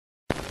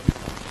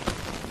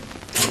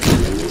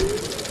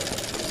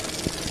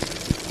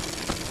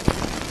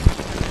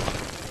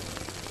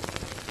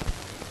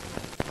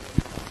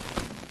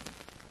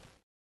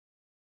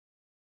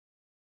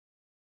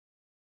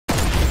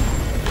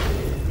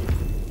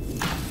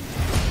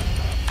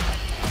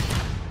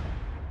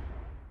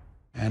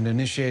And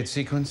initiate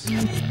sequence.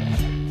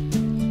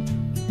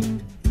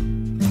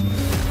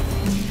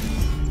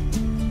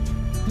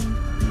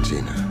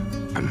 Gina,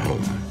 I'm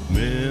home.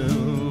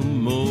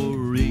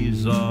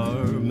 Memories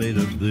are made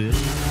of this.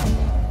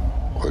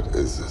 What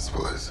is this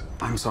place?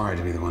 I'm sorry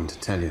to be the one to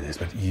tell you this,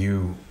 but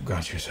you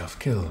got yourself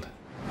killed.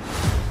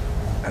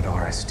 At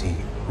RST,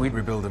 we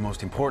rebuild the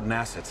most important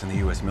assets in the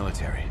U.S.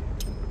 military.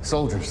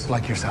 Soldiers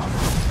like yourself.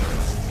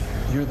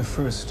 You're the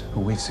first who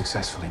we've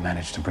successfully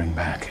managed to bring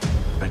back,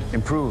 but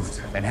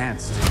improved,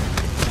 enhanced.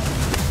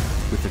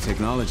 With the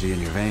technology in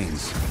your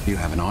veins, you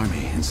have an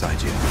army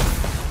inside you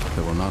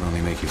that will not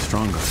only make you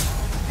stronger,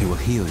 it will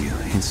heal you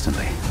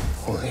instantly.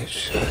 Holy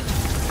shit.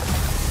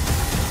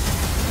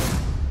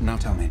 Now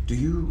tell me, do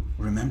you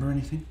remember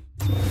anything?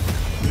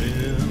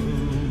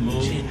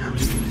 Gina.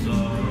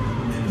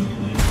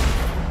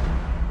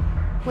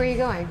 Where are you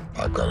going?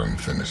 I've got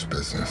unfinished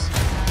business.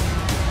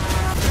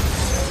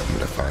 I'm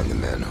gonna find the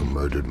man who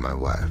murdered my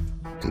wife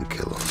and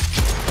kill him.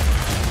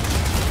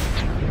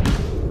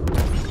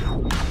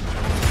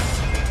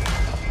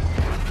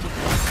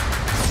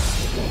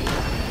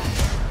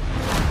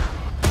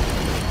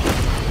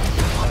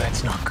 Oh,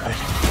 that's not good.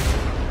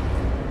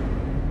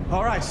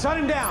 All right, shut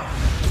him down.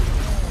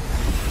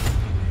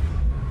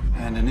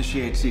 And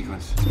initiate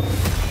sequence.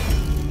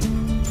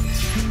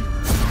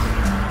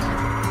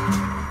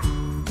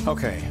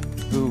 Okay,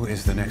 who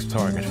is the next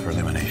target for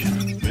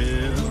elimination?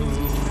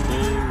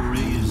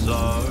 Memories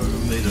are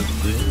made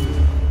of this.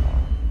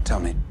 Tell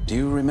me, do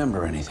you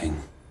remember anything?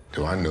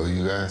 Do I know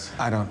you guys?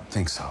 I don't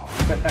think so.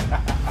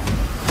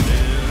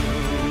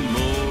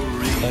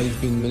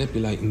 They've been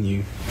manipulating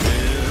you.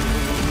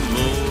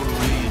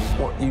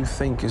 What you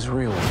think is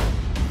real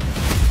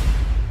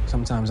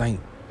sometimes ain't.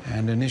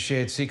 And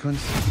initiate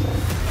sequence.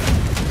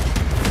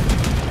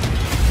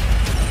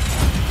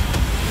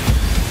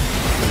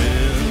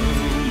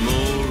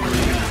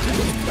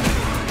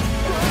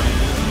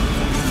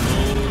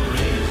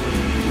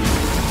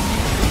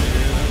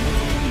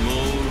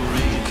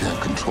 You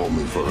can't control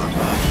me forever.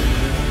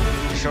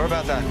 You sure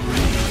about that?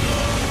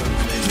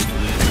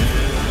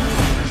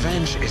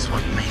 Revenge is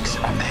what makes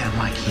a man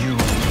like you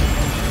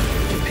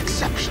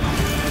exceptional.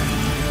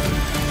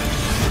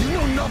 You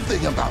know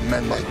nothing about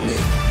men like me.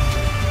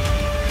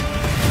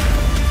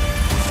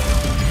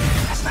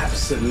 That's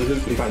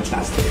absolutely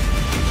fantastic.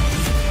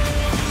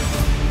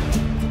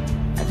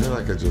 I feel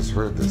like I just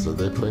heard this. Are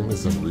they playing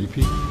this on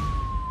repeat?